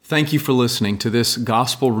Thank you for listening to this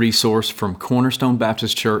gospel resource from Cornerstone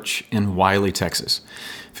Baptist Church in Wiley, Texas.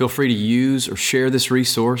 Feel free to use or share this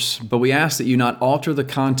resource, but we ask that you not alter the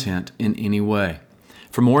content in any way.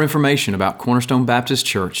 For more information about Cornerstone Baptist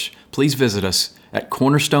Church, please visit us at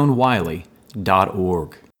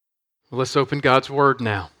cornerstonewiley.org. Let's open God's Word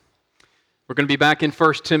now. We're going to be back in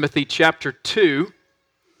 1 Timothy chapter 2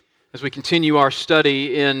 as we continue our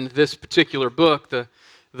study in this particular book,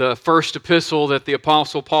 the first epistle that the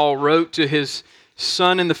Apostle Paul wrote to his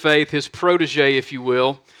son in the faith, his protege, if you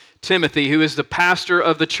will, Timothy, who is the pastor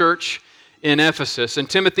of the church in Ephesus. And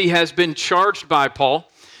Timothy has been charged by Paul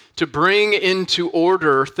to bring into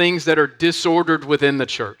order things that are disordered within the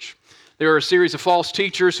church. There are a series of false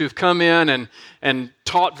teachers who've come in and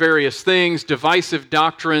taught various things, divisive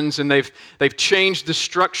doctrines, and they've changed the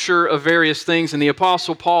structure of various things. And the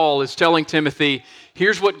Apostle Paul is telling Timothy,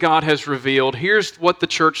 here's what God has revealed. Here's what the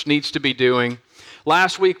church needs to be doing.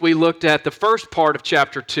 Last week we looked at the first part of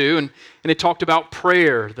chapter 2, and it talked about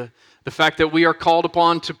prayer, the fact that we are called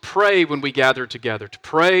upon to pray when we gather together, to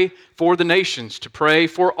pray for the nations, to pray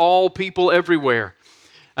for all people everywhere.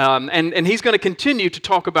 And he's going to continue to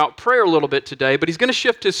talk about prayer a little bit today, but he's going to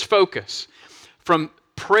shift his focus from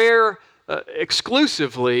prayer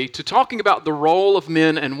exclusively to talking about the role of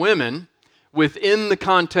men and women within the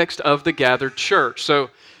context of the gathered church. So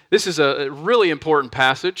this is a really important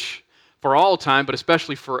passage for all time, but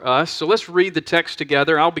especially for us. So let's read the text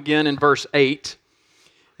together. I'll begin in verse 8,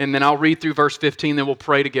 and then I'll read through verse 15, then we'll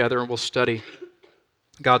pray together and we'll study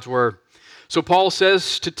God's Word. So Paul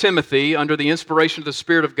says to Timothy, under the inspiration of the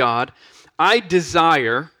Spirit of God, I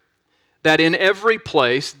desire that in every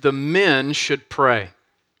place the men should pray,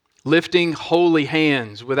 lifting holy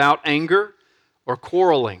hands without anger or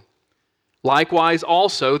quarreling. Likewise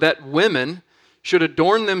also that women should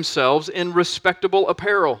adorn themselves in respectable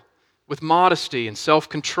apparel, with modesty and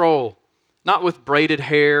self-control, not with braided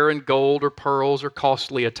hair and gold or pearls or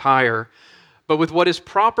costly attire, but with what is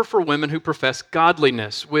proper for women who profess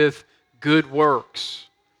godliness, with good works.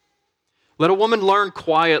 Let a woman learn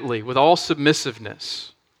quietly with all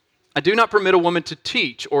submissiveness. I do not permit a woman to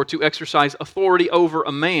teach or to exercise authority over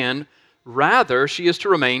a man. Rather, she is to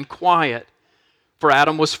remain quiet. For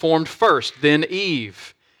Adam was formed first, then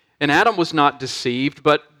Eve. And Adam was not deceived,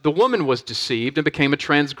 but the woman was deceived and became a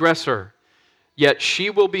transgressor. Yet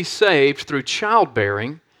she will be saved through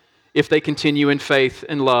childbearing if they continue in faith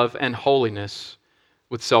and love and holiness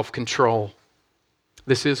with self-control.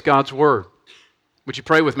 This is God's Word. Would you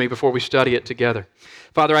pray with me before we study it together?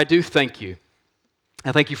 Father, I do thank you.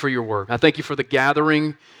 I thank you for your Word. I thank you for the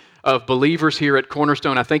gathering of believers here at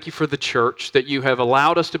Cornerstone. I thank you for the church that you have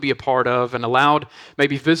allowed us to be a part of and allowed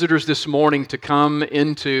maybe visitors this morning to come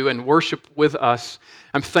into and worship with us.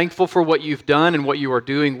 I'm thankful for what you've done and what you are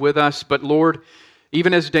doing with us. But Lord,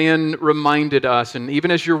 even as Dan reminded us and even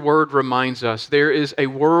as your Word reminds us, there is a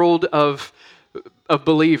world of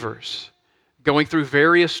believers going through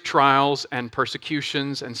various trials and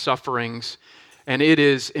persecutions and sufferings, and it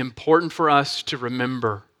is important for us to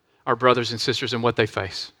remember our brothers and sisters and what they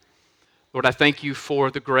face. Lord, I thank you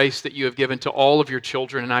for the grace that you have given to all of your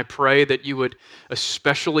children, and I pray that you would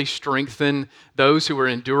especially strengthen those who are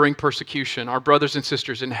enduring persecution, our brothers and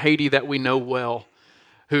sisters in Haiti that we know well,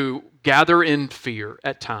 who gather in fear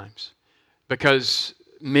at times because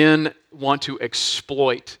men want to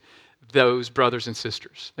exploit those brothers and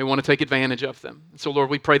sisters. They want to take advantage of them. So Lord,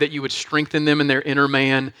 we pray that you would strengthen them in their inner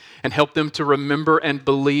man and help them to remember and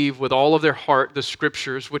believe with all of their heart the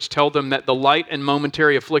Scriptures, which tell them that the light and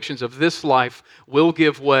momentary afflictions of this life will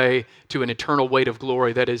give way to an eternal weight of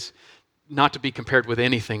glory that is not to be compared with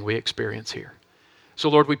anything we experience here. So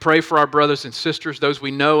Lord, we pray for our brothers and sisters, those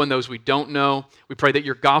we know and those we don't know. We pray that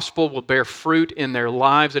your gospel will bear fruit in their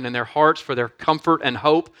lives and in their hearts for their comfort and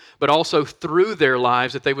hope, but also through their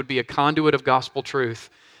lives that they would be a conduit of gospel truth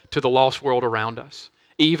to the lost world around us,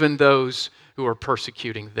 even those who are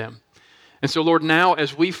persecuting them. And so Lord, now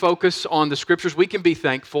as we focus on the Scriptures, we can be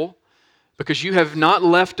thankful because you have not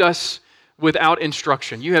left us without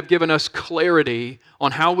instruction. You have given us clarity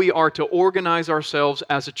on how we are to organize ourselves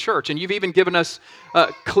as a church. And you've even given us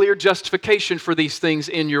clear justification for these things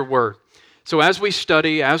in your Word. So as we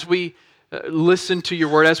study, as we listen to your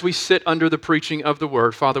Word, as we sit under the preaching of the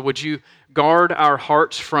Word, Father, would you guard our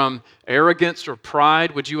hearts from arrogance or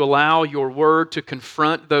pride? Would you allow your Word to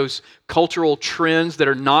confront those cultural trends that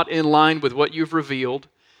are not in line with what you've revealed?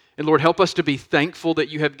 And Lord, help us to be thankful that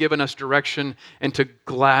you have given us direction and to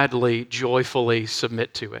gladly, joyfully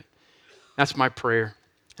submit to it. That's my prayer,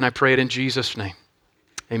 and I pray it in Jesus' name.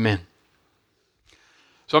 Amen.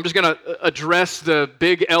 So I'm just going to address the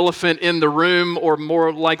big elephant in the room, or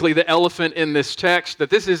more likely the elephant in this text, that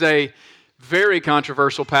this is a very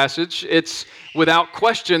controversial passage. It's without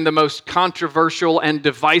question the most controversial and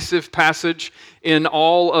divisive passage in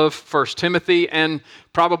all of 1 Timothy, and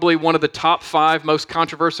probably one of the top 5 most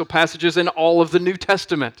controversial passages in all of the New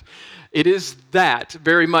Testament. It is that,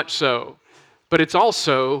 very much so. But it's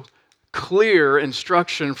also clear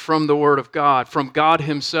instruction from the Word of God, from God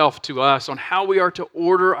Himself to us, on how we are to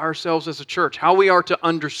order ourselves as a church, how we are to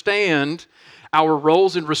understand our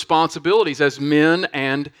roles and responsibilities as men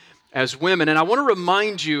and as women. And I want to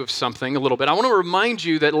remind you of something a little bit. I want to remind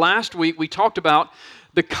you that last week we talked about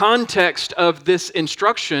the context of this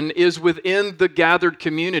instruction is within the gathered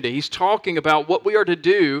community. He's talking about what we are to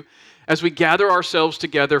do as we gather ourselves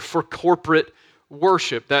together for corporate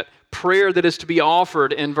worship, that prayer that is to be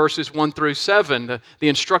offered in verses 1 through 7. The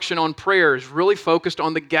instruction on prayer is really focused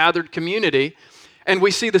on the gathered community, and we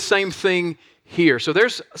see the same thing here. So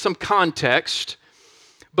there's some context,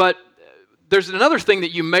 but there's another thing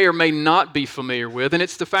that you may or may not be familiar with, and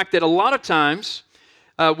it's the fact that a lot of times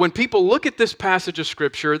when people look at this passage of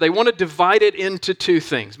Scripture, they want to divide it into 2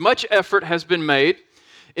 things. Much effort has been made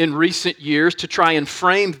in recent years to try and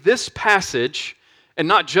frame this passage, and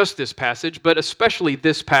not just this passage, but especially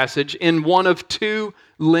this passage, in one of 2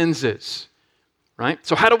 lenses. Right?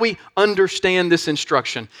 So how do we understand this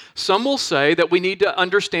instruction? Some will say that we need to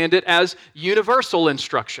understand it as universal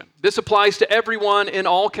instruction. This applies to everyone in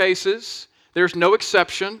all cases. There's no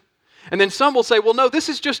exception. And then some will say, well, no, this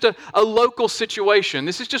is just a local situation.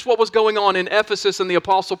 This is just what was going on in Ephesus, and the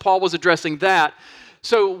Apostle Paul was addressing that.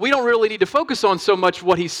 So we don't really need to focus on so much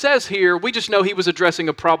what he says here. We just know he was addressing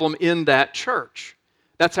a problem in that church.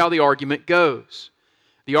 That's how the argument goes.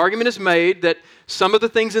 The argument is made that some of the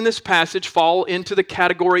things in this passage fall into the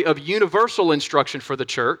category of universal instruction for the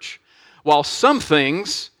church, while some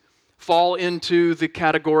things fall into the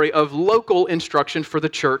category of local instruction for the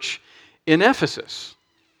church in Ephesus.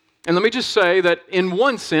 And let me just say that in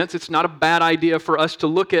one sense, it's not a bad idea for us to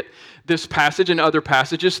look at this passage and other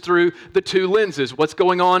passages through the 2 lenses. What's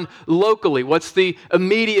going on locally? What's the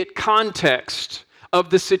immediate context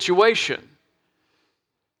of the situation?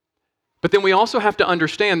 But then we also have to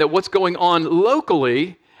understand that what's going on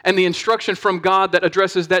locally and the instruction from God that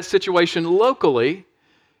addresses that situation locally,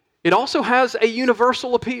 it also has a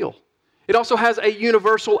universal appeal. It also has a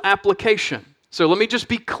universal application. So let me just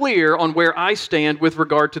be clear on where I stand with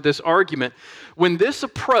regard to this argument. When this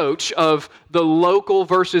approach of the local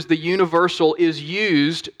versus the universal is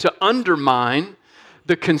used to undermine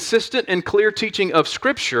the consistent and clear teaching of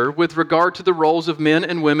Scripture with regard to the roles of men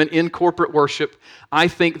and women in corporate worship, I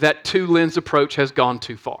think that 2-lens approach has gone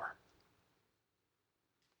too far.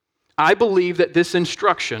 I believe that this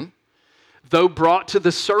instruction, though brought to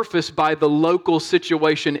the surface by the local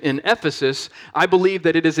situation in Ephesus, I believe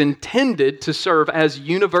that it is intended to serve as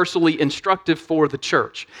universally instructive for the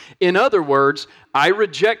church. In other words, I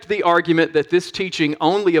reject the argument that this teaching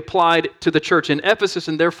only applied to the church in Ephesus,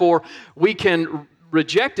 and therefore we can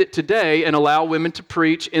reject it today and allow women to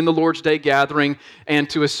preach in the Lord's Day gathering and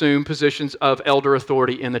to assume positions of elder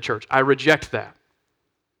authority in the church. I reject that.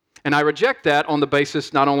 And I reject that on the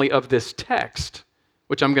basis not only of this text,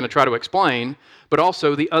 which I'm going to try to explain, but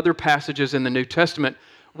also the other passages in the New Testament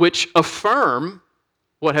which affirm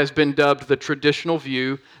what has been dubbed the traditional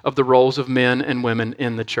view of the roles of men and women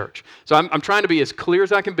in the church. So I'm trying to be as clear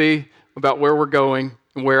as I can be about where we're going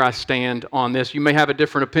and where I stand on this. You may have a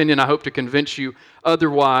different opinion. I hope to convince you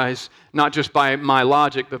otherwise, not just by my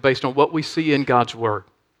logic, but based on what we see in God's Word,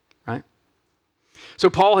 right? So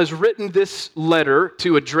Paul has written this letter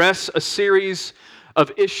to address a series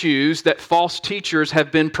of issues that false teachers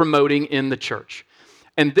have been promoting in the church.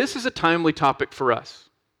 And this is a timely topic for us.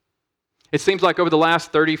 It seems like over the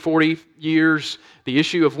last 30, 40 years, the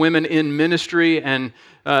issue of women in ministry and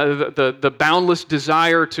the boundless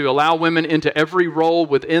desire to allow women into every role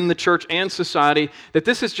within the church and society, that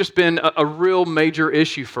this has just been a real major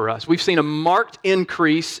issue for us. We've seen a marked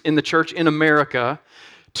increase in the church in America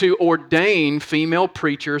to ordain female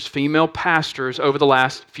preachers, female pastors over the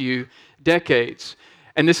last few decades.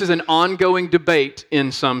 And this is an ongoing debate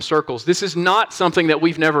in some circles. This is not something that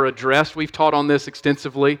we've never addressed. We've taught on this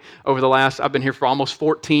extensively over the last, I've been here for almost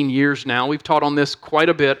 14 years now. We've taught on this quite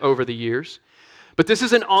a bit over the years. But this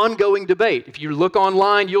is an ongoing debate. If you look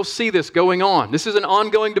online, you'll see this going on. This is an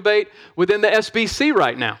ongoing debate within the SBC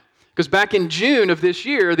right now. Because back in June of this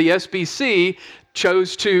year, the SBC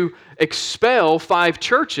chose to expel 5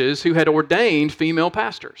 churches who had ordained female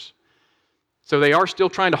pastors. So they are still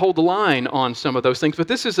trying to hold the line on some of those things, but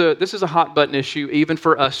this is a hot button issue even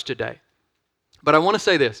for us today. But I want to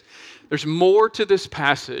say this. There's more to this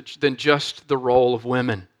passage than just the role of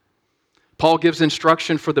women. Paul gives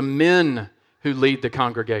instruction for the men who lead the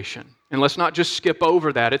congregation. And let's not just skip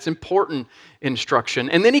over that. It's important instruction.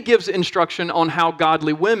 And then he gives instruction on how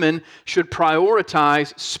godly women should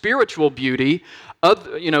prioritize spiritual beauty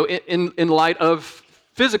in light of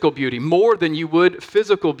physical beauty, more than you would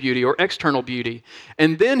physical beauty or external beauty.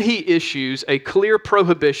 And then he issues a clear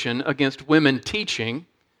prohibition against women teaching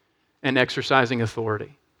and exercising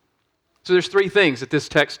authority. So there's three things that this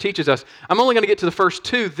text teaches us. I'm only going to get to the first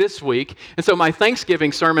two this week, and so my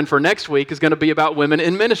Thanksgiving sermon for next week is going to be about women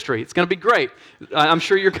in ministry. It's going to be great. I'm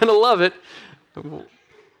sure you're going to love it.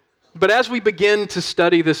 But as we begin to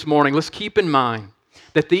study this morning, let's keep in mind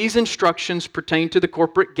that these instructions pertain to the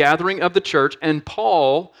corporate gathering of the church, and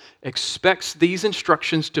Paul expects these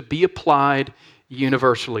instructions to be applied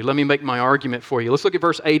universally. Let me make my argument for you. Let's look at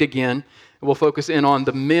verse 8 again. We'll focus in on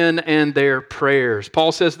the men and their prayers.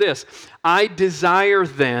 Paul says this, I desire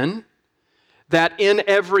then that in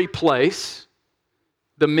every place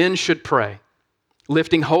the men should pray,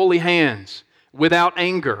 lifting holy hands without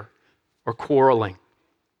anger or quarreling.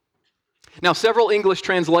 Now, several English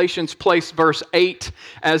translations place verse 8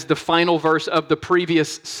 as the final verse of the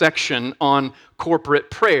previous section on corporate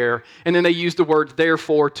prayer, and then they use the word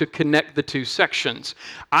therefore to connect the two sections.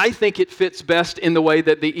 I think it fits best in the way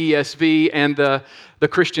that the ESV and the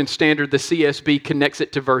Christian Standard, the CSB, connects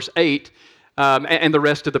it to verse 8 and the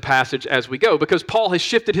rest of the passage as we go, because Paul has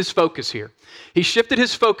shifted his focus here. He shifted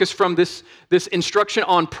his focus from this instruction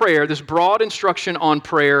on prayer, this broad instruction on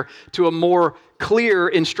prayer, to a more clear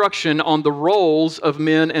instruction on the roles of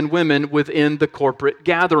men and women within the corporate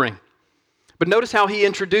gathering. But notice how he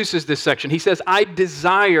introduces this section. He says, I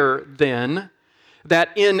desire then that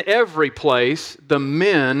in every place the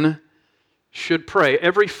men should pray.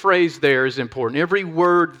 Every phrase there is important. Every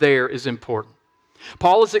word there is important.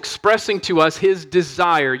 Paul is expressing to us his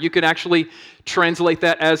desire. You could actually translate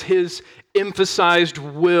that as his emphasized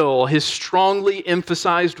will, his strongly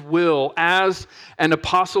emphasized will as an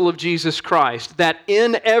apostle of Jesus Christ, that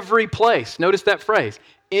in every place, notice that phrase,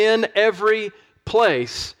 in every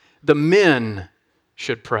place, the men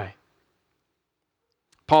should pray.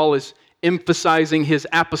 Paul is emphasizing his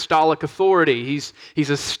apostolic authority. He's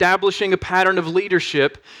establishing a pattern of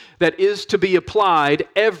leadership that is to be applied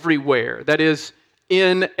everywhere, that is,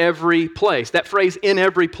 in every place. That phrase, in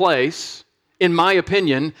every place, in my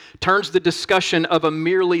opinion, turns the discussion of a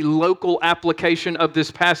merely local application of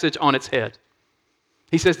this passage on its head.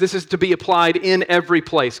 He says this is to be applied in every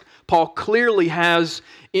place. Paul clearly has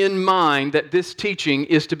in mind that this teaching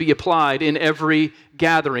is to be applied in every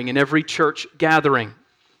gathering, in every church gathering.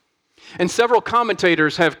 And several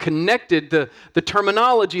commentators have connected the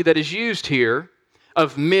terminology that is used here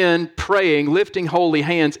of men praying, lifting holy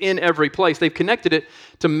hands in every place. They've connected it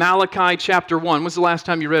to Malachi chapter 1. When's the last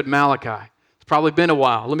time you read Malachi? It's probably been a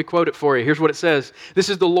while. Let me quote it for you. Here's what it says. This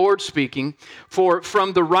is the Lord speaking. For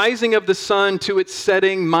from the rising of the sun to its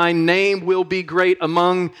setting, my name will be great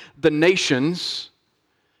among the nations.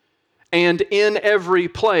 And in every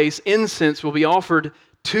place, incense will be offered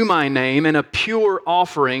to my name, and a pure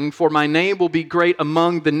offering, for my name will be great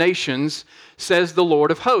among the nations, says the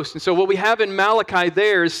Lord of hosts. And so what we have in Malachi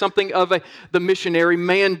there is something of the missionary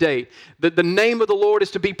mandate. That the name of the Lord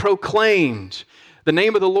is to be proclaimed. The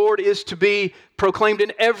name of the Lord is to be proclaimed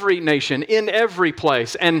in every nation, in every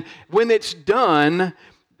place. And when it's done,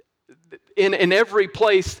 in every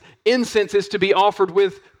place, incense is to be offered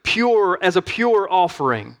as a pure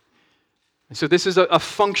offering. And so this is a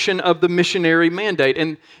function of the missionary mandate,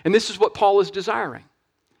 and this is what Paul is desiring.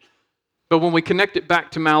 But when we connect it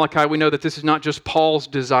back to Malachi, we know that this is not just Paul's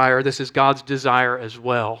desire, this is God's desire as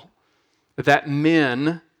well. That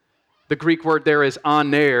men, the Greek word there is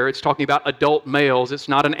aner, it's talking about adult males. It's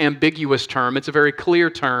not an ambiguous term, it's a very clear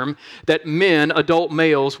term, that men, adult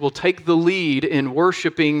males, will take the lead in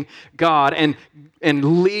worshiping God and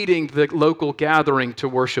leading the local gathering to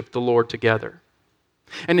worship the Lord together.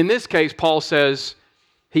 And in this case, Paul says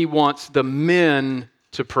he wants the men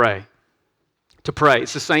to pray. To pray.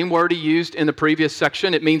 It's the same word he used in the previous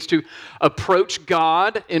section. It means to approach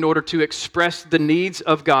God in order to express the needs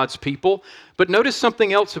of God's people. But notice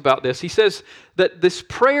something else about this. He says that this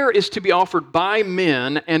prayer is to be offered by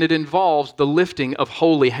men, and it involves the lifting of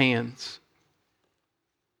holy hands.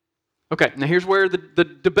 Okay, now here's where the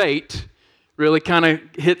debate really kind of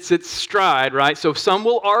hits its stride, right? So some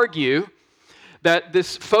will argue that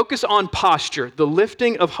this focus on posture, the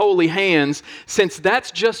lifting of holy hands, since that's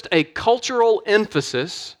just a cultural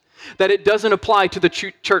emphasis, that it doesn't apply to the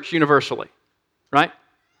church universally, right?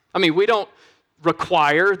 I mean, we don't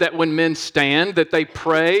require that when men stand, that they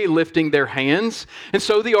pray lifting their hands. And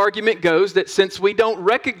so the argument goes that since we don't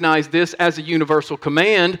recognize this as a universal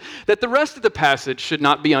command, that the rest of the passage should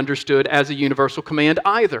not be understood as a universal command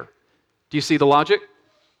either. Do you see the logic?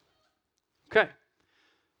 Okay.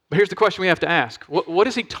 But here's the question we have to ask. What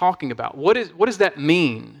is he talking about? What does that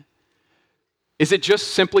mean? Is it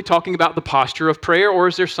just simply talking about the posture of prayer, or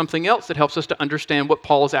is there something else that helps us to understand what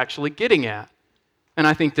Paul is actually getting at? And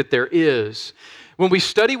I think that there is. When we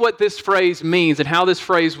study what this phrase means and how this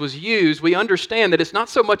phrase was used, we understand that it's not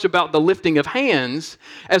so much about the lifting of hands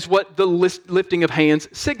as what the lifting of hands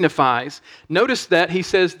signifies. Notice that he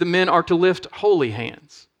says the men are to lift holy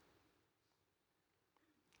hands.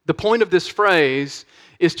 The point of this phrase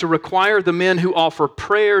is to require the men who offer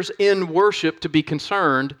prayers in worship to be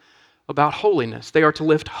concerned about holiness. They are to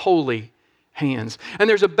lift holy hands. And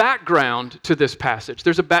there's a background to this passage.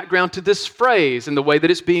 There's a background to this phrase and the way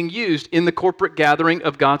that it's being used in the corporate gathering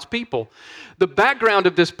of God's people. The background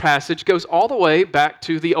of this passage goes all the way back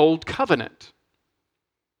to the Old Covenant.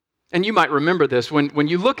 And you might remember this. When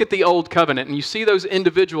you look at the Old Covenant and you see those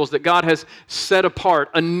individuals that God has set apart,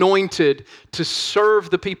 anointed to serve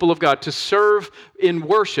the people of God, to serve in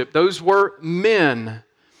worship, those were men.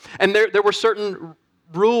 And there were certain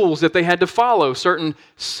rules that they had to follow, certain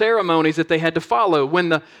ceremonies that they had to follow. When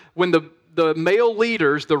the male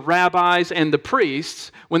leaders, the rabbis and the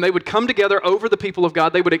priests, when they would come together over the people of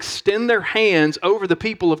God, they would extend their hands over the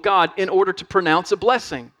people of God in order to pronounce a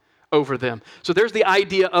blessing over them. So there's the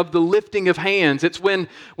idea of the lifting of hands. It's when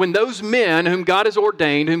those men whom God has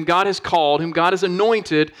ordained, whom God has called, whom God has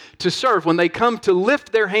anointed to serve, when they come to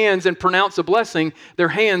lift their hands and pronounce a blessing, their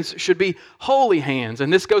hands should be holy hands.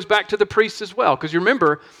 And this goes back to the priests as well, because you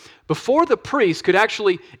remember, before the priests could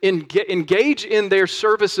actually engage in their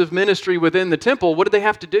service of ministry within the temple, what did they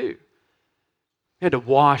have to do? They had to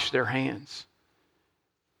wash their hands.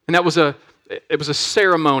 And it was a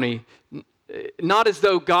ceremony. Not as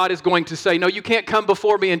though God is going to say, no, you can't come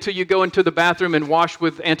before me until you go into the bathroom and wash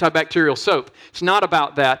with antibacterial soap. It's not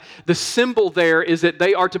about that. The symbol there is that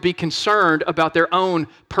they are to be concerned about their own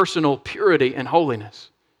personal purity and holiness.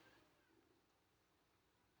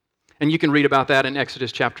 And you can read about that in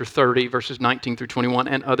Exodus chapter 30, verses 19 through 21,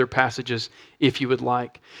 and other passages if you would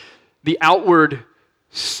like. The outward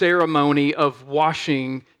ceremony of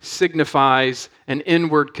washing signifies an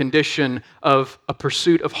inward condition of a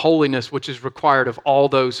pursuit of holiness which is required of all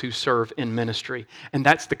those who serve in ministry. And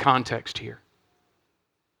that's the context here.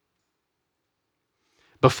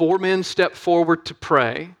 Before men step forward to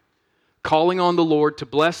pray, calling on the Lord to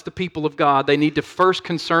bless the people of God, they need to first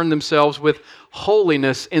concern themselves with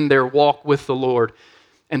holiness in their walk with the Lord.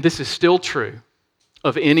 And this is still true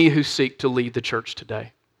of any who seek to lead the church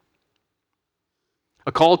today.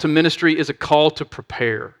 A call to ministry is a call to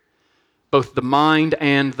prepare both the mind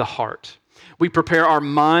and the heart. We prepare our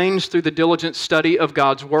minds through the diligent study of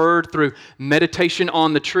God's Word, through meditation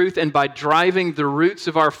on the truth, and by driving the roots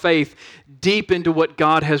of our faith deep into what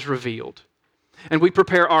God has revealed. And we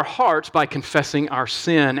prepare our hearts by confessing our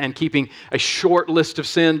sin and keeping a short list of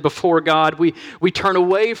sin before God. We turn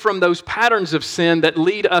away from those patterns of sin that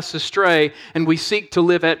lead us astray, and we seek to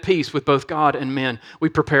live at peace with both God and men. We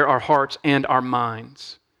prepare our hearts and our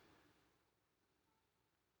minds.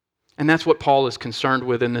 And that's what Paul is concerned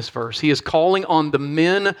with in this verse. He is calling on the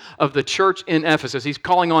men of the church in Ephesus. He's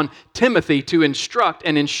calling on Timothy to instruct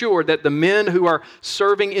and ensure that the men who are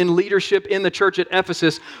serving in leadership in the church at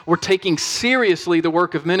Ephesus were taking seriously the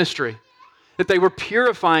work of ministry, that they were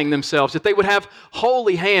purifying themselves, that they would have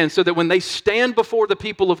holy hands so that when they stand before the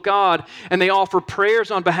people of God and they offer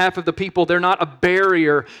prayers on behalf of the people, they're not a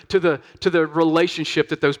barrier to the relationship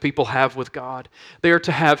that those people have with God. They are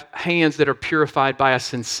to have hands that are purified by a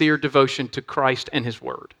sincere devotion to Christ and His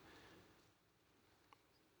Word.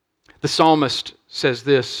 The psalmist says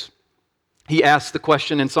this. He asks the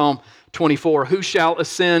question in Psalm 24, "Who shall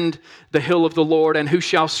ascend the hill of the Lord, and who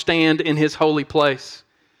shall stand in His holy place?"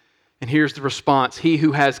 And here's the response: "He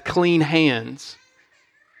who has clean hands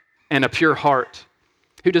and a pure heart,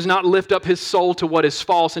 who does not lift up his soul to what is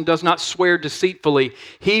false and does not swear deceitfully,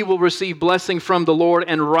 he will receive blessing from the Lord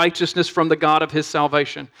and righteousness from the God of his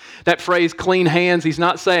salvation." That phrase, clean hands, he's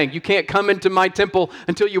not saying, you can't come into my temple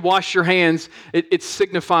until you wash your hands. It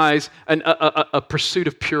signifies a pursuit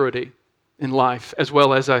of purity in life, as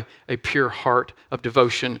well as a pure heart of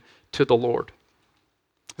devotion to the Lord.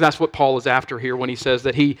 That's what Paul is after here when he says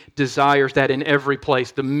that he desires that in every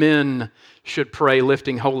place the men should pray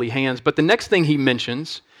lifting holy hands. But the next thing he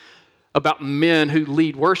mentions about men who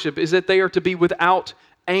lead worship is that they are to be without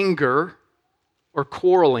anger or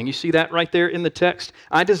quarreling. You see that right there in the text?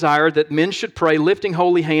 I desire that men should pray lifting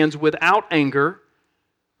holy hands without anger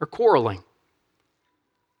or quarreling.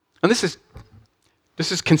 And this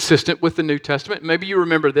is consistent with the New Testament. Maybe you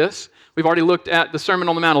remember this. We've already looked at the Sermon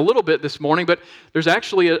on the Mount a little bit this morning, but there's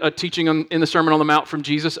actually a teaching in the Sermon on the Mount from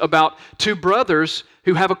Jesus about two brothers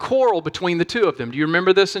who have a quarrel between the two of them. Do you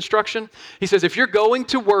remember this instruction? He says, if you're going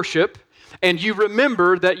to worship and you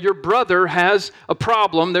remember that your brother has a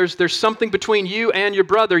problem, there's something between you and your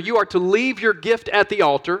brother, you are to leave your gift at the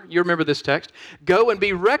altar. You remember this text. Go and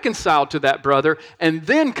be reconciled to that brother, and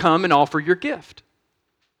then come and offer your gift.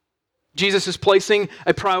 Jesus is placing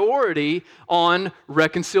a priority on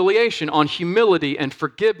reconciliation, on humility and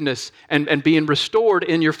forgiveness, and being restored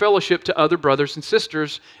in your fellowship to other brothers and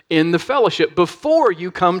sisters in the fellowship before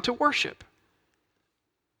you come to worship.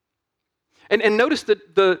 And notice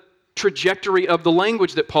the trajectory of the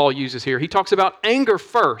language that Paul uses here. He talks about anger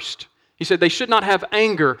first. He said they should not have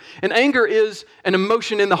anger. And anger is an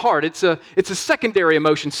emotion in the heart. It's a secondary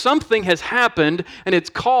emotion. Something has happened and it's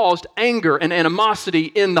caused anger and animosity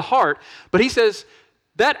in the heart. But he says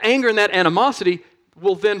that anger and that animosity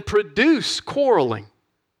will then produce quarreling.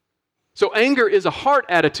 So anger is a heart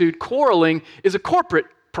attitude. Quarreling is a corporate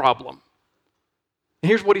problem. And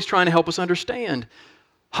here's what he's trying to help us understand.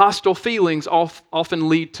 Hostile feelings often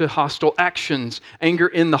lead to hostile actions. Anger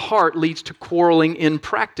in the heart leads to quarreling in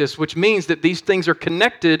practice, which means that these things are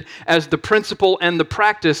connected as the principle and the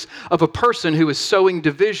practice of a person who is sowing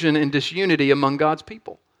division and disunity among God's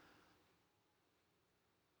people.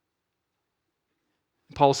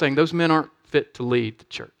 Paul is saying those men aren't fit to lead the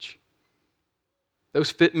church. Those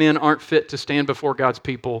fit men aren't fit to stand before God's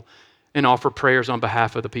people and offer prayers on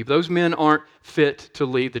behalf of the people. Those men aren't fit to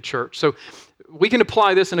lead the church. So we can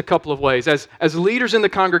apply this in a couple of ways. As leaders in the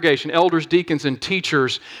congregation, elders, deacons, and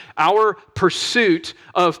teachers, our pursuit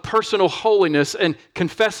of personal holiness and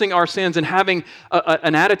confessing our sins and having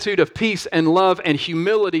an attitude of peace and love and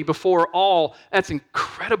humility before all, that's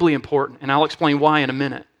incredibly important. And I'll explain why in a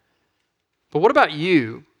minute. But what about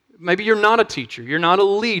you? Maybe you're not a teacher. You're not a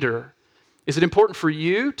leader. Is it important for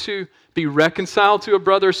you to be reconciled to a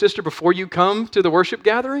brother or sister before you come to the worship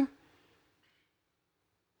gathering?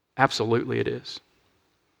 Absolutely it is.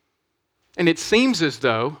 And it seems as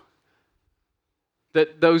though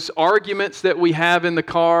that those arguments that we have in the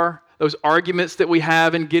car, those arguments that we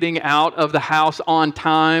have in getting out of the house on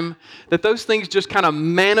time, that those things just kind of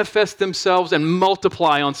manifest themselves and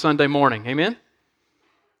multiply on Sunday morning. Amen?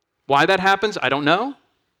 Why that happens, I don't know.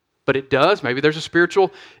 But it does. Maybe there's a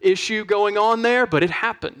spiritual issue going on there, but it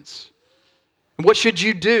happens. And what should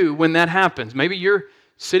you do when that happens? Maybe you're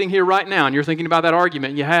sitting here right now and you're thinking about that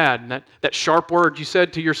argument you had and that sharp word you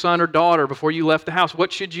said to your son or daughter before you left the house.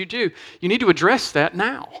 What should you do? You need to address that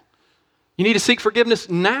now. You need to seek forgiveness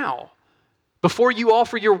now before you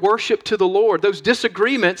offer your worship to the Lord. Those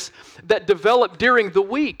disagreements that develop during the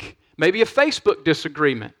week, maybe a Facebook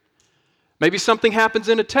disagreement, maybe something happens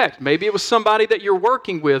in a text, maybe it was somebody that you're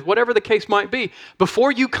working with, whatever the case might be.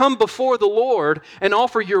 Before you come before the Lord and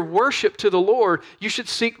offer your worship to the Lord, you should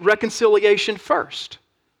seek reconciliation first.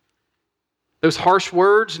 Those harsh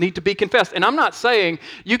words need to be confessed. And I'm not saying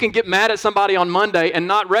you can get mad at somebody on Monday and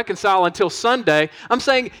not reconcile until Sunday. I'm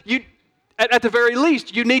saying you, at the very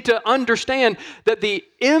least, you need to understand that the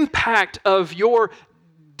impact of your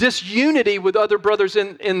disunity with other brothers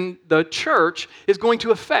in the church is going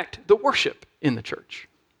to affect the worship in the church.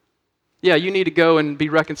 Yeah, you need to go and be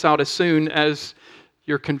reconciled as soon as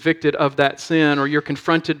you're convicted of that sin or you're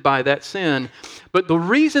confronted by that sin. But the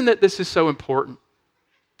reason that this is so important,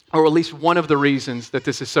 or at least one of the reasons that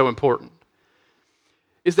this is so important,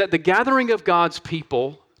 is that the gathering of God's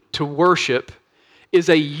people to worship is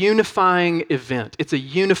a unifying event. It's a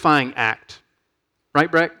unifying act.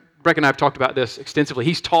 Right, Breck? Breck and I have talked about this extensively.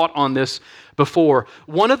 He's taught on this before.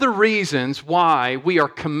 One of the reasons why we are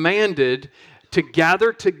commanded to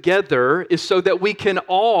gather together is so that we can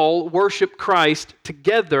all worship Christ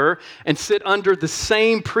together and sit under the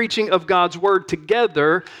same preaching of God's word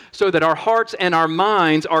together so that our hearts and our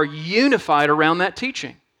minds are unified around that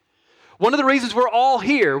teaching. One of the reasons we're all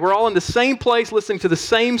here, we're all in the same place listening to the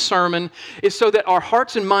same sermon, is so that our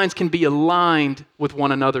hearts and minds can be aligned with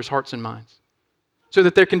one another's hearts and minds. So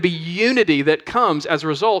that there can be unity that comes as a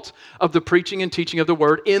result of the preaching and teaching of the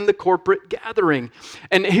word in the corporate gathering.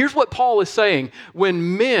 And here's what Paul is saying.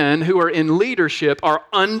 When men who are in leadership are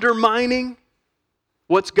undermining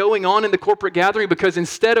what's going on in the corporate gathering, because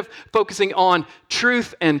instead of focusing on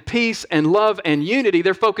truth and peace and love and unity,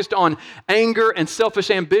 they're focused on anger and selfish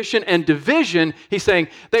ambition and division, he's saying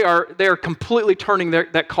they are completely turning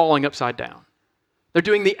that calling upside down. They're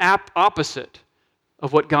doing the opposite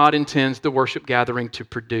of what God intends the worship gathering to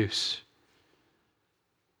produce.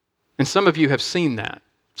 And some of you have seen that.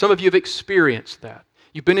 Some of you have experienced that.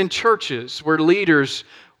 You've been in churches where leaders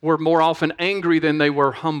were more often angry than they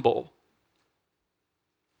were humble.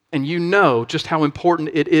 And you know just how important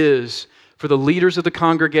it is for the leaders of the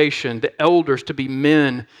congregation, the elders, to be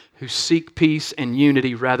men who seek peace and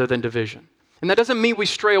unity rather than division. And that doesn't mean we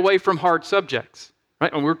stray away from hard subjects,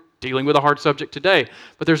 right? And we're dealing with a hard subject today,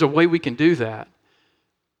 but there's a way we can do that.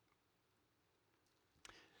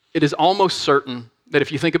 It is almost certain that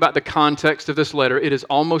if you think about the context of this letter, it is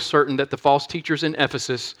almost certain that the false teachers in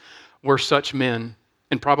Ephesus were such men,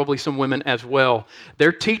 and probably some women as well.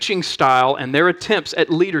 Their teaching style and their attempts at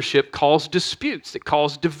leadership caused disputes. It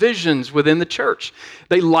caused divisions within the church.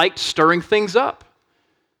 They liked stirring things up.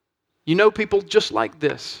 You know people just like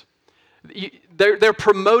this. They're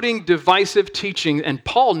promoting divisive teaching, and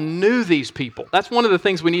Paul knew these people. That's one of the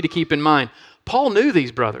things we need to keep in mind. Paul knew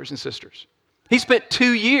these brothers and sisters. He spent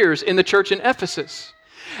 2 years in the church in Ephesus.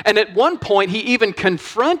 And at one point, he even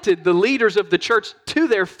confronted the leaders of the church to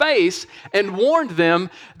their face and warned them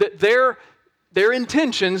that their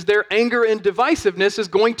intentions, their anger and divisiveness is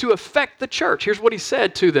going to affect the church. Here's what he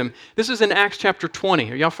said to them. This is in Acts chapter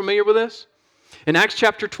 20. Are y'all familiar with this? In Acts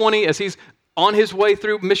chapter 20, as he's on his way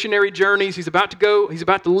through missionary journeys, he's about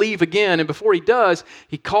to leave again, and before he does,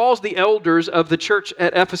 he calls the elders of the church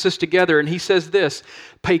at Ephesus together, and he says this: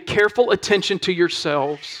 "Pay careful attention to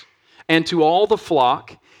yourselves and to all the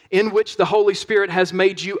flock in which the Holy Spirit has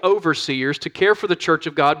made you overseers to care for the church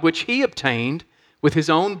of God, which he obtained with his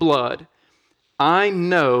own blood. I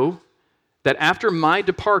know that after my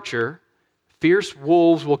departure, fierce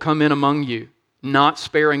wolves will come in among you, not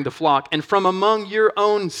sparing the flock. And from among your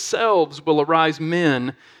own selves will arise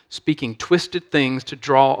men speaking twisted things to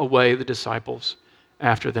draw away the disciples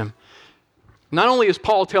after them." Not only is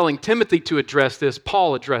Paul telling Timothy to address this,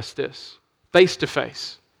 Paul addressed this face to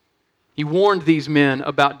face. He warned these men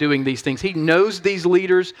about doing these things. He knows these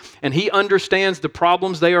leaders and he understands the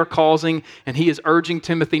problems they are causing, and he is urging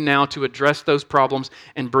Timothy now to address those problems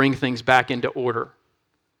and bring things back into order.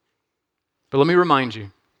 But let me remind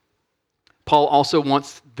you, Paul also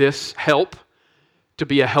wants this help to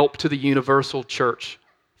be a help to the universal church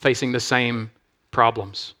facing the same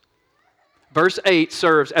problems. Verse 8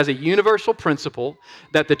 serves as a universal principle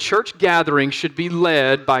that the church gathering should be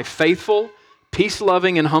led by faithful,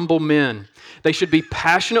 peace-loving, and humble men. They should be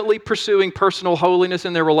passionately pursuing personal holiness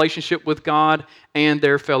in their relationship with God and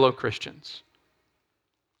their fellow Christians.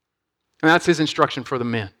 And that's his instruction for the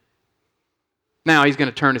men. Now he's going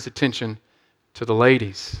to turn his attention to the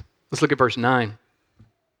ladies. Let's look at verse 9.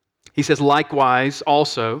 He says, "Likewise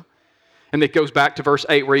also," and it goes back to verse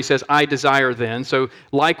 8 where he says, "I desire then." So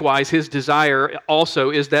likewise, his desire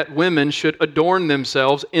also is that women should adorn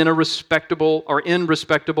themselves in respectable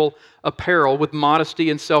apparel with modesty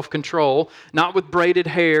and self-control, not with braided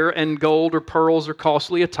hair and gold or pearls or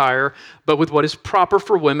costly attire, but with what is proper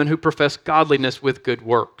for women who profess godliness with good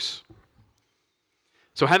works.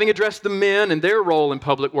 So having addressed the men and their role in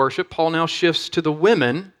public worship, Paul now shifts to the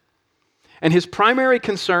women. And his primary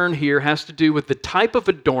concern here has to do with the type of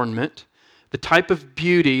adornment, the type of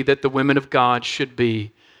beauty that the women of God should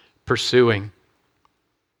be pursuing.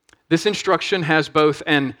 This instruction has both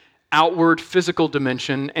an outward physical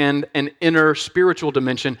dimension and an inner spiritual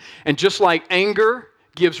dimension. And just like anger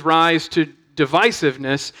gives rise to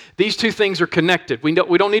divisiveness, these two things are connected. We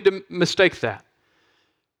don't need to mistake that.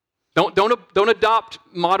 Don't adopt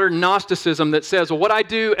modern Gnosticism that says, well, what I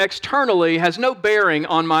do externally has no bearing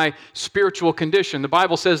on my spiritual condition. The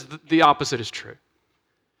Bible says the opposite is true.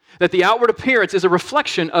 That the outward appearance is a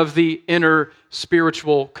reflection of the inner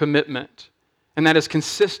spiritual commitment. And that is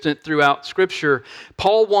consistent throughout Scripture.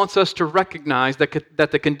 Paul wants us to recognize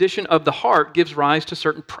that the condition of the heart gives rise to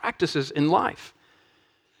certain practices in life.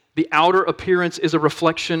 The outer appearance is a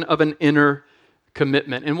reflection of an inner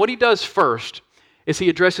commitment. And what he does first is he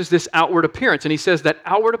addresses this outward appearance, and he says that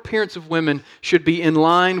outward appearance of women should be in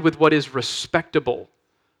line with what is respectable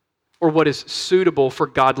or what is suitable for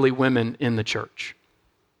godly women in the church.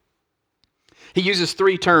 He uses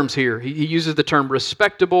three terms here. He uses the term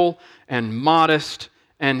respectable and modest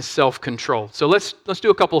and self-control. So let's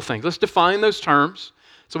do a couple of things. Let's define those terms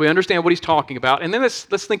so we understand what he's talking about. And then let's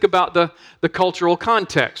think about the cultural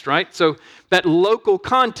context, right? So that local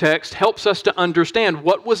context helps us to understand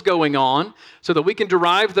what was going on so that we can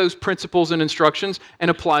derive those principles and instructions and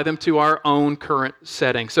apply them to our own current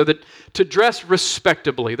setting. So that to dress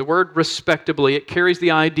respectably, the word respectably, it carries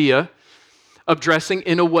the idea of dressing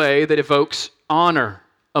in a way that evokes honor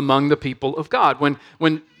among the people of God.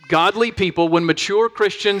 When godly people, when mature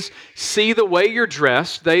Christians see the way you're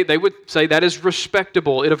dressed, they would say that is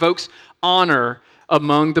respectable. It evokes honor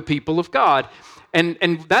among the people of God. And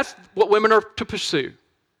that's what women are to pursue,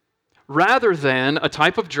 rather than a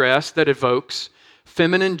type of dress that evokes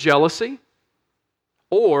feminine jealousy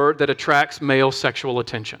or that attracts male sexual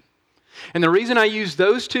attention. And the reason I use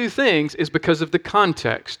those two things is because of the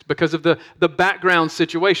context, because of the background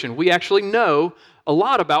situation. We actually know a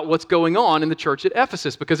lot about what's going on in the church at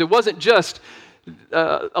Ephesus, because it wasn't just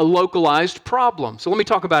a localized problem. So let me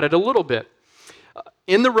talk about it a little bit.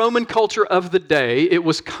 In the Roman culture of the day, it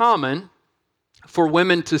was common for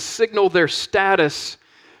women to signal their status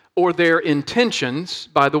or their intentions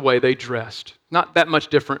by the way they dressed. Not that much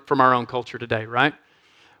different from our own culture today, right?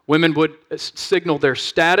 Women would signal their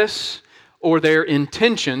status or their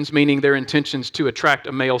intentions, meaning their intentions to attract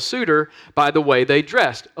a male suitor, by the way they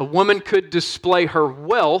dressed. A woman could display her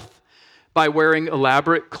wealth by wearing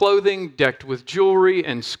elaborate clothing decked with jewelry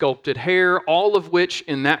and sculpted hair, all of which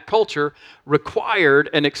in that culture required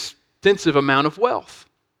an extensive amount of wealth.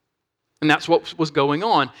 And that's what was going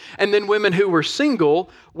on. And then women who were single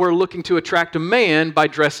were looking to attract a man by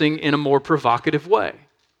dressing in a more provocative way.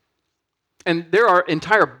 And there are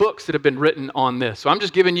entire books that have been written on this. So I'm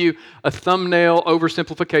just giving you a thumbnail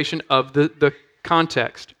oversimplification of the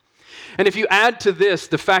context. And if you add to this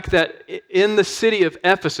the fact that in the city of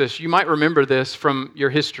Ephesus, you might remember this from your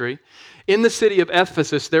history, in the city of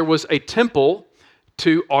Ephesus there was a temple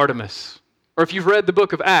to Artemis. Or if you've read the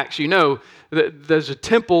book of Acts, you know that there's a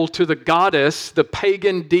temple to the goddess, the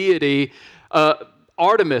pagan deity,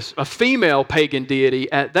 Artemis, a female pagan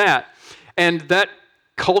deity at that. And that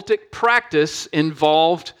cultic practice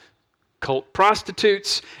involved cult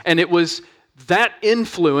prostitutes, and it was that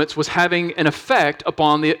influence was having an effect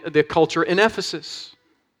upon the culture in Ephesus.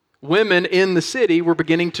 Women in the city were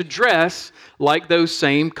beginning to dress like those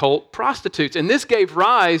same cult prostitutes, and this gave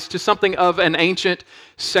rise to something of an ancient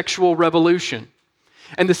sexual revolution.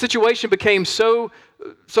 And the situation became so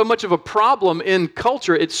much of a problem in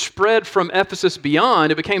culture, it spread from Ephesus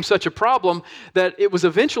beyond. It became such a problem that it was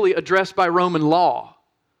eventually addressed by Roman law.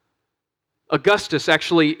 Augustus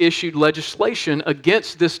actually issued legislation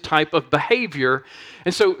against this type of behavior.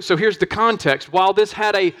 And so here's the context. While this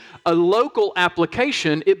had a local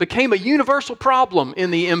application, it became a universal problem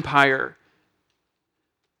in the empire.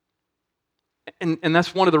 And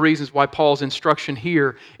that's one of the reasons why Paul's instruction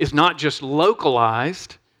here is not just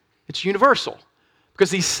localized, it's universal. Because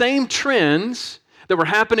these same trends that were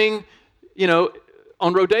happening,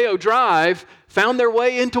 on Rodeo Drive found their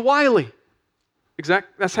way into Wiley.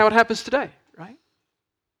 That's how it happens today.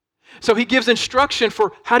 So he gives instruction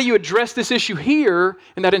for how do you address this issue here,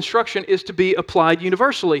 and that instruction is to be applied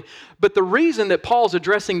universally. But the reason that Paul's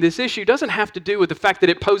addressing this issue doesn't have to do with the fact that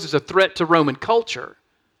it poses a threat to Roman culture.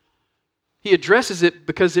 He addresses it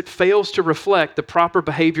because it fails to reflect the proper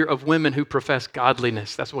behavior of women who profess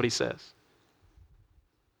godliness. That's what he says.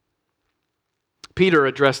 Peter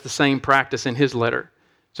addressed the same practice in his letter.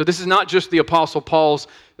 So this is not just the Apostle Paul's,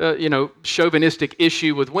 chauvinistic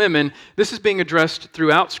issue with women. This is being addressed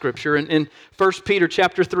throughout Scripture. In 1 Peter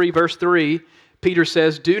chapter 3, verse 3, Peter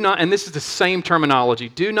says, "Do not," and this is the same terminology,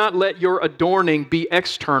 "do not let your adorning be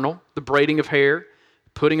external, the braiding of hair,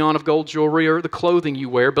 putting on of gold jewelry, or the clothing you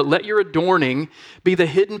wear, but let your adorning be the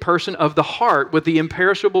hidden person of the heart with the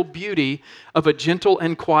imperishable beauty of a gentle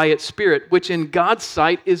and quiet spirit, which in God's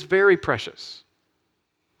sight is very precious."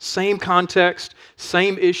 Same context,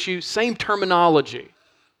 same issue, same terminology.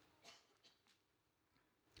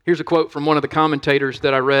 Here's a quote from one of the commentators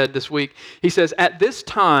that I read this week. He says, "At this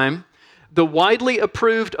time, the widely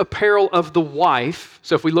approved apparel of the wife,"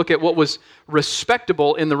 so if we look at what was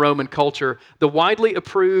respectable in the Roman culture, the widely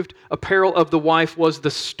approved apparel of the wife was the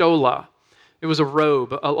stola. It was a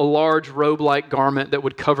robe, a large robe-like garment that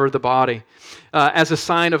would cover the body. As a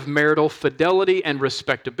sign of marital fidelity and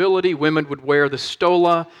respectability, women would wear the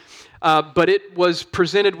stola, but it was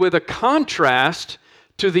presented with a contrast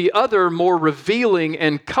to the other more revealing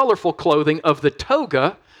and colorful clothing of the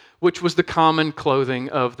toga, which was the common clothing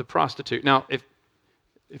of the prostitute. Now,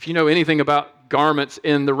 if you know anything about garments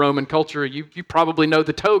in the Roman culture, you probably know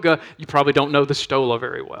the toga, you probably don't know the stola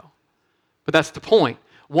very well. But that's the point.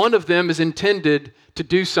 One of them is intended to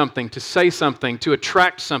do something, to say something, to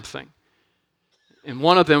attract something. And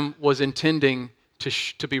one of them was intending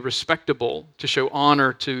to be respectable, to show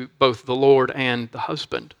honor to both the Lord and the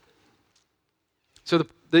husband. So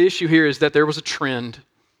the issue here is that there was a trend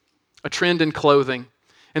in clothing.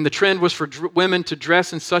 And the trend was for women to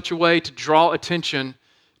dress in such a way to draw attention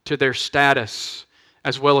to their status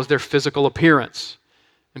as well as their physical appearance.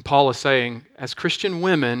 And Paul is saying, as Christian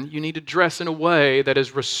women, you need to dress in a way that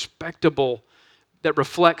is respectable, that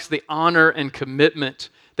reflects the honor and commitment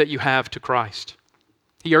that you have to Christ.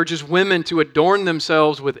 He urges women to adorn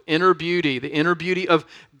themselves with inner beauty, the inner beauty of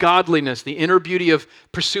godliness, the inner beauty of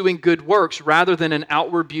pursuing good works, rather than an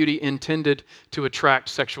outward beauty intended to attract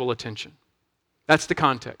sexual attention. That's the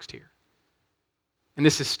context here. And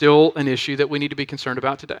this is still an issue that we need to be concerned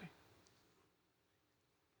about today.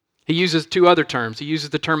 He uses two other terms. He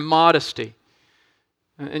uses the term modesty.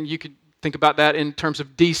 And you could think about that in terms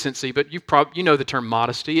of decency, but you know the term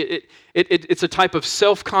modesty. It's a type of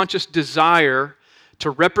self-conscious desire to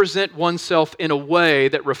represent oneself in a way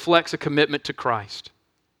that reflects a commitment to Christ,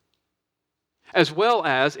 as well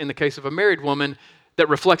as, in the case of a married woman, that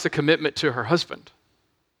reflects a commitment to her husband.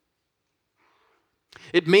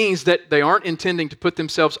 It means that they aren't intending to put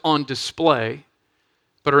themselves on display,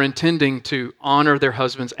 but are intending to honor their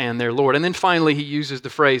husbands and their Lord. And then finally, he uses the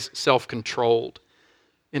phrase self-controlled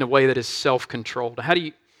in a way that is self-controlled.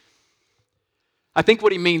 I think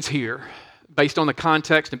what he means here, based on the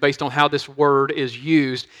context and based on how this word is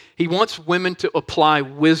used, he wants women to apply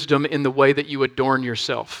wisdom in the way that you adorn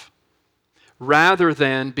yourself, rather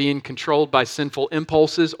than being controlled by sinful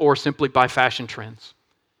impulses or simply by fashion trends.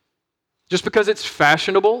 Just because it's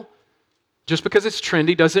fashionable, just because it's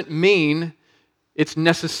trendy, doesn't mean it's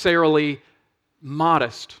necessarily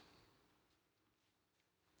modest.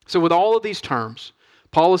 So with all of these terms,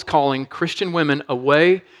 Paul is calling Christian women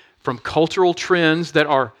away from cultural trends that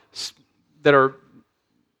are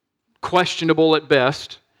questionable at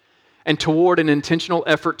best, and toward an intentional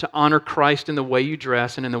effort to honor Christ in the way you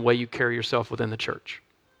dress and in the way you carry yourself within the church.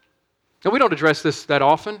 Now, we don't address this that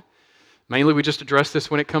often. Mainly, we just address this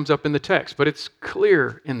when it comes up in the text, but it's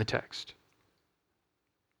clear in the text.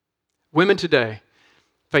 Women today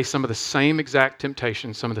face some of the same exact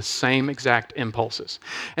temptations, some of the same exact impulses.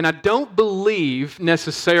 And I don't believe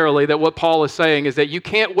necessarily that what Paul is saying is that you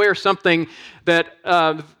can't wear something that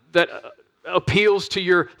appeals to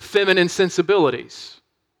your feminine sensibilities.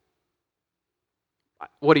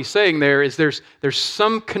 What he's saying there is there's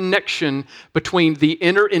some connection between the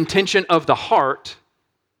inner intention of the heart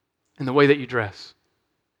and the way that you dress.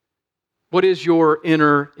 What is your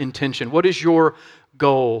inner intention? What is your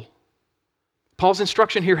goal? Paul's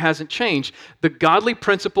instruction here hasn't changed. The godly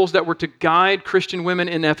principles that were to guide Christian women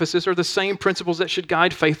in Ephesus are the same principles that should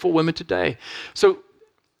guide faithful women today. So,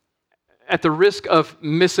 at the risk of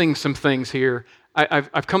missing some things here,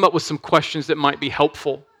 I've come up with some questions that might be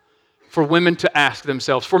helpful for women to ask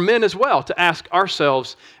themselves, for men as well, to ask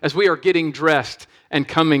ourselves as we are getting dressed and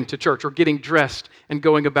coming to church, or getting dressed and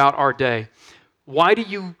going about our day. Why do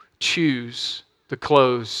you choose the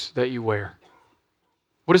clothes that you wear?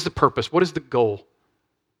 What is the purpose? What is the goal?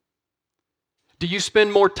 Do you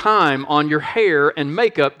spend more time on your hair and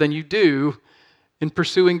makeup than you do in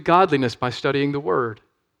pursuing godliness by studying the Word?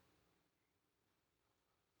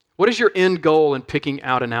 What is your end goal in picking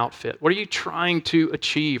out an outfit? What are you trying to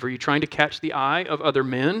achieve? Are you trying to catch the eye of other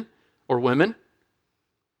men or women?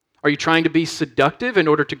 Are you trying to be seductive in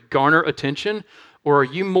order to garner attention? Or are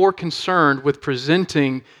you more concerned with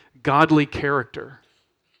presenting godly character?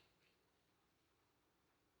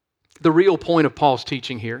 The real point of Paul's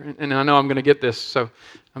teaching here, and I know I'm going to get this, so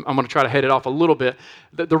I'm going to try to head it off a little bit.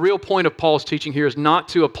 The real point of Paul's teaching here is not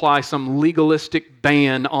to apply some legalistic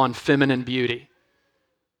ban on feminine beauty,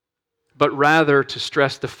 but rather to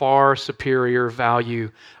stress the far superior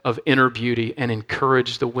value of inner beauty and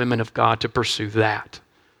encourage the women of God to pursue that.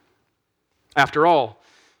 After all,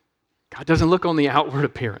 God doesn't look on the outward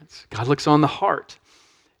appearance. God looks on the heart.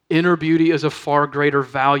 Inner beauty is of far greater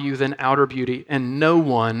value than outer beauty, and no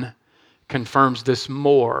one confirms this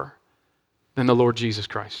more than the Lord Jesus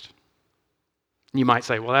Christ. You might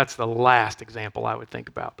say, well, that's the last example I would think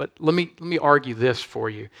about. But let me argue this for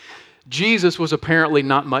you. Jesus was apparently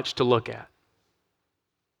not much to look at.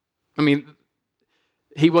 I mean,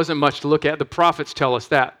 he wasn't much to look at. The prophets tell us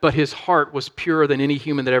that. But his heart was purer than any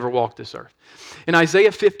human that ever walked this earth. In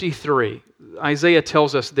Isaiah 53, Isaiah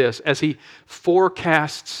tells us this as he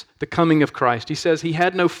forecasts the coming of Christ. He says, he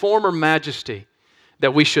had no form or majesty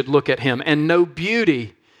that we should look at him, and no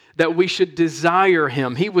beauty that we should desire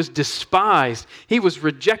him. He was despised. He was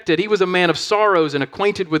rejected. He was a man of sorrows and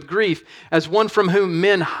acquainted with grief, as one from whom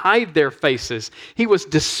men hide their faces. He was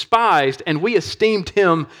despised, and we esteemed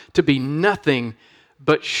him to be nothing.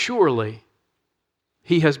 But surely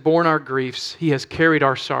he has borne our griefs. He has carried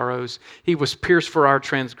our sorrows. He was pierced for our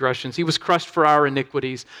transgressions. He was crushed for our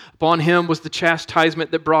iniquities. Upon him was the chastisement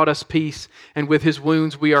that brought us peace, and with his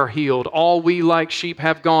wounds we are healed. All we like sheep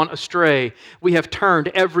have gone astray. We have turned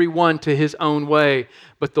every one to his own way,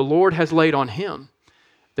 but the Lord has laid on him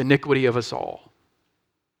the iniquity of us all.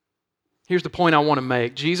 Here's the point I want to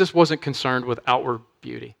make. Jesus wasn't concerned with outward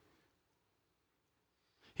beauty.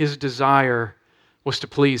 His desire was to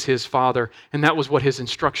please his Father, and that was what his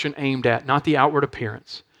instruction aimed at, not the outward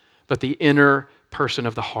appearance, but the inner person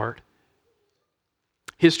of the heart.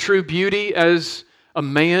 His true beauty as a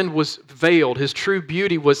man was veiled. His true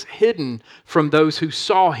beauty was hidden from those who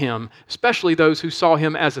saw him, especially those who saw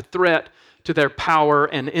him as a threat to their power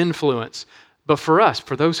and influence. But for us,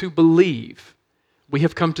 for those who believe, we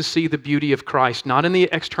have come to see the beauty of Christ, not in the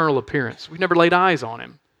external appearance. We've never laid eyes on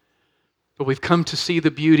him. But we've come to see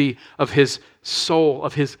the beauty of his soul,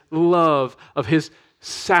 of his love, of his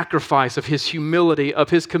sacrifice, of his humility, of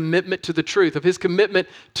his commitment to the truth, of his commitment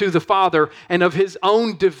to the Father, and of his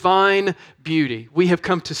own divine beauty. We have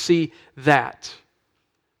come to see that.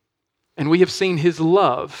 And we have seen his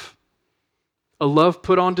love, a love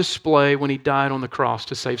put on display when he died on the cross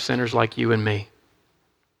to save sinners like you and me.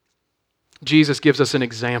 Jesus gives us an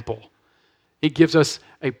example. He gives us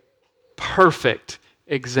a perfect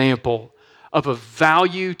example of a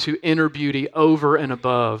value to inner beauty over and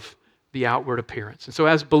above the outward appearance. And so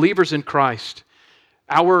as believers in Christ,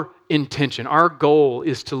 our intention, our goal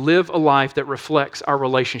is to live a life that reflects our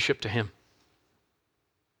relationship to him.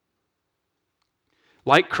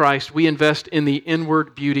 Like Christ, we invest in the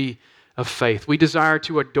inward beauty of faith. We desire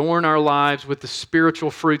to adorn our lives with the spiritual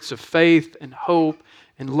fruits of faith and hope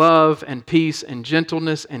and love and peace and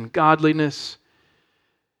gentleness and godliness.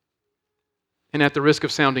 And at the risk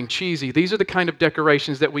of sounding cheesy, these are the kind of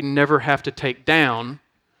decorations that we never have to take down,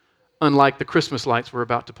 unlike the Christmas lights we're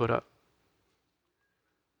about to put up.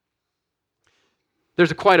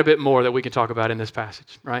 There's quite a bit more that we can talk about in this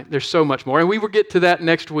passage, right? There's so much more. And we will get to that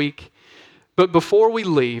next week. But before we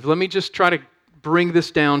leave, let me just try to bring this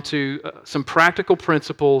down to some practical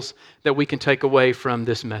principles that we can take away from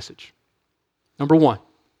this message. Number one,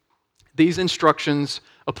 these instructions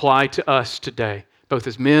apply to us today, both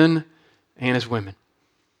as men and as women.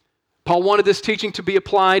 Paul wanted this teaching to be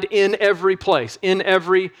applied in every place, in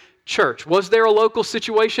every church. Was there a local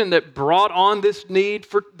situation that brought on this need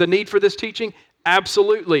for this teaching?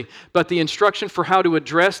 Absolutely. But the instruction for how to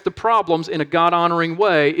address the problems in a God-honoring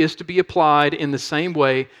way is to be applied in the same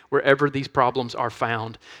way wherever these problems are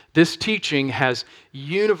found. This teaching has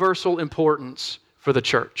universal importance for the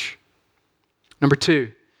church. Number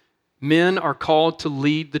two, men are called to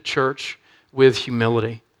lead the church with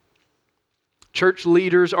humility. Church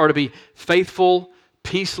leaders are to be faithful,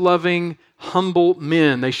 peace-loving, humble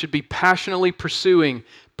men. They should be passionately pursuing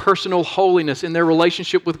personal holiness in their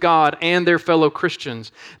relationship with God and their fellow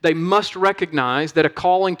Christians. They must recognize that a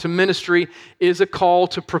calling to ministry is a call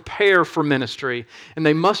to prepare for ministry. And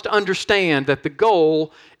they must understand that the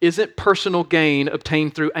goal isn't personal gain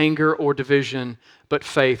obtained through anger or division, but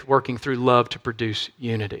faith working through love to produce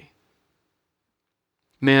unity.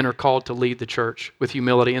 Men are called to lead the church with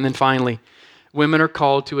humility. And then finally, women are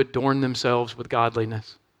called to adorn themselves with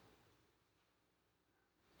godliness.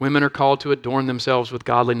 Women are called to adorn themselves with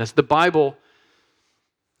godliness. The Bible,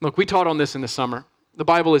 look, we taught on this in the summer. The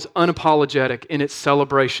Bible is unapologetic in its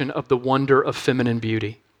celebration of the wonder of feminine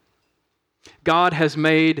beauty. God has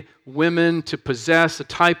made women to possess a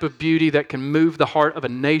type of beauty that can move the heart of a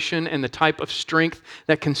nation and the type of strength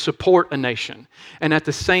that can support a nation. And at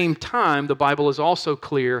the same time, the Bible is also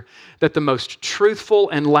clear that the most truthful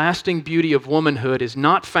and lasting beauty of womanhood is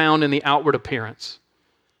not found in the outward appearance,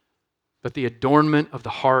 but the adornment of the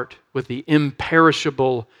heart with the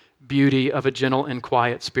imperishable beauty of a gentle and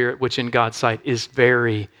quiet spirit, which in God's sight is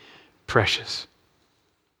very precious.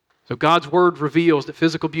 So God's word reveals that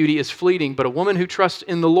physical beauty is fleeting, but a woman who trusts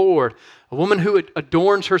in the Lord, a woman who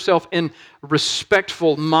adorns herself in a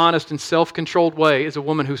respectful, modest, and self-controlled way is a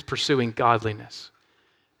woman who's pursuing godliness.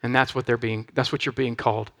 And that's what you're being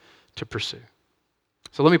called to pursue.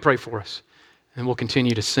 So let me pray for us, and we'll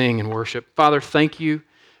continue to sing and worship. Father, thank you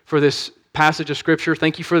for this passage of Scripture.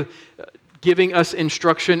 Thank you for giving us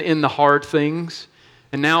instruction in the hard things.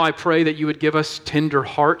 And now I pray that you would give us tender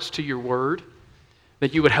hearts to your word,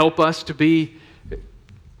 that you would help us to be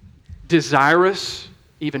desirous,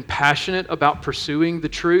 even passionate about pursuing the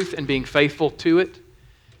truth and being faithful to it.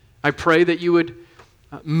 I pray that you would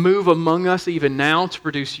move among us even now to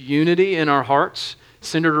produce unity in our hearts,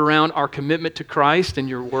 centered around our commitment to Christ and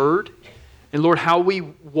your word. And Lord, how we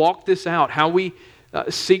walk this out, how we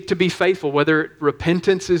seek to be faithful, whether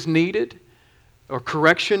repentance is needed or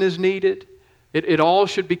correction is needed, it all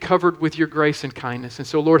should be covered with your grace and kindness. And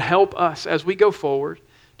so, Lord, help us as we go forward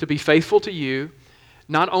to be faithful to you,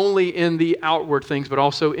 not only in the outward things, but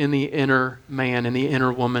also in the inner man, in the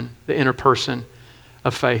inner woman, the inner person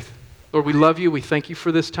of faith. Lord, we love you. We thank you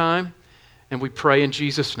for this time. And we pray in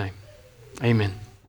Jesus' name. Amen.